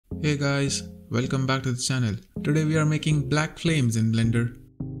Hey guys, welcome back to the channel. Today we are making black flames in Blender.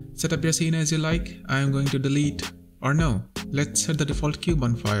 Set up your scene as you like. I am going to delete, or no, let's set the default cube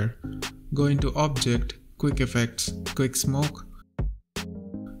on fire. Go into Object, Quick Effects, Quick Smoke.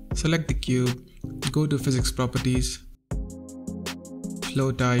 Select the cube, go to Physics Properties,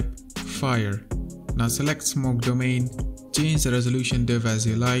 Flow Type, Fire. Now select Smoke Domain, change the resolution div as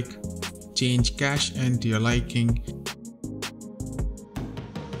you like, change cache end to your liking,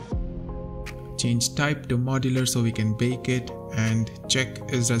 change type to modular so we can bake it, and check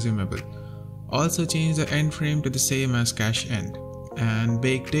is resumable. Also change the end frame to the same as cache end, and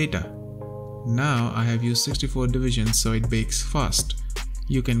bake data. Now I have used 64 divisions so it bakes fast.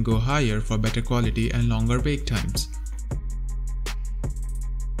 You can go higher for better quality and longer bake times.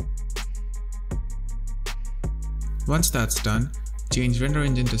 Once that's done, change render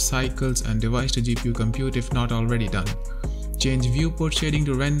engine to cycles and device to GPU compute if not already done. Change viewport shading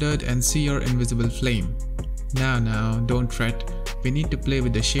to rendered and see your invisible flame. Now, don't fret, we need to play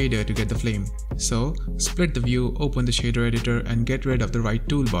with the shader to get the flame. So, split the view, open the shader editor and get rid of the right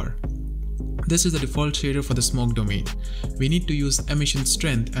toolbar. This is the default shader for the smoke domain. We need to use emission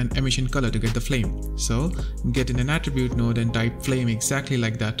strength and emission color to get the flame. So, get in an attribute node and type flame exactly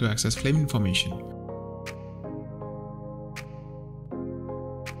like that to access flame information.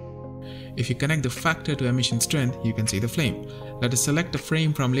 If you connect the factor to emission strength, you can see the flame. Let us select a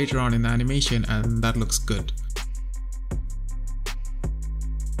frame from later on in the animation and that looks good.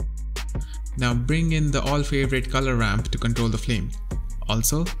 Now bring in the all favorite color ramp to control the flame.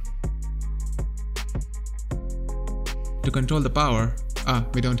 Also, to control the power,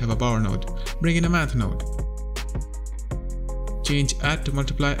 we don't have a power node. Bring in a math node. Change add to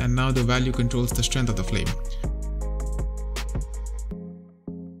multiply and now the value controls the strength of the flame.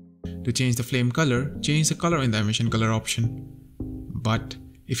 To change the flame color, change the color in the emission color option. But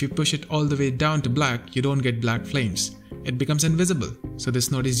if you push it all the way down to black, you don't get black flames. It becomes invisible, so this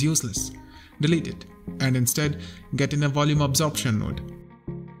node is useless. Delete it, and instead get in a volume absorption node.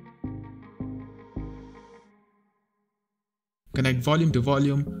 Connect volume to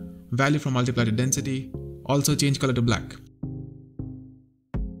volume, value from multiply to density, also change color to black.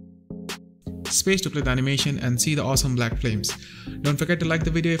 Space to play the animation and see the awesome black flames. Don't forget to like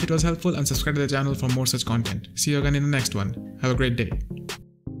the video if it was helpful and subscribe to the channel for more such content. See you again in the next one. Have a great day.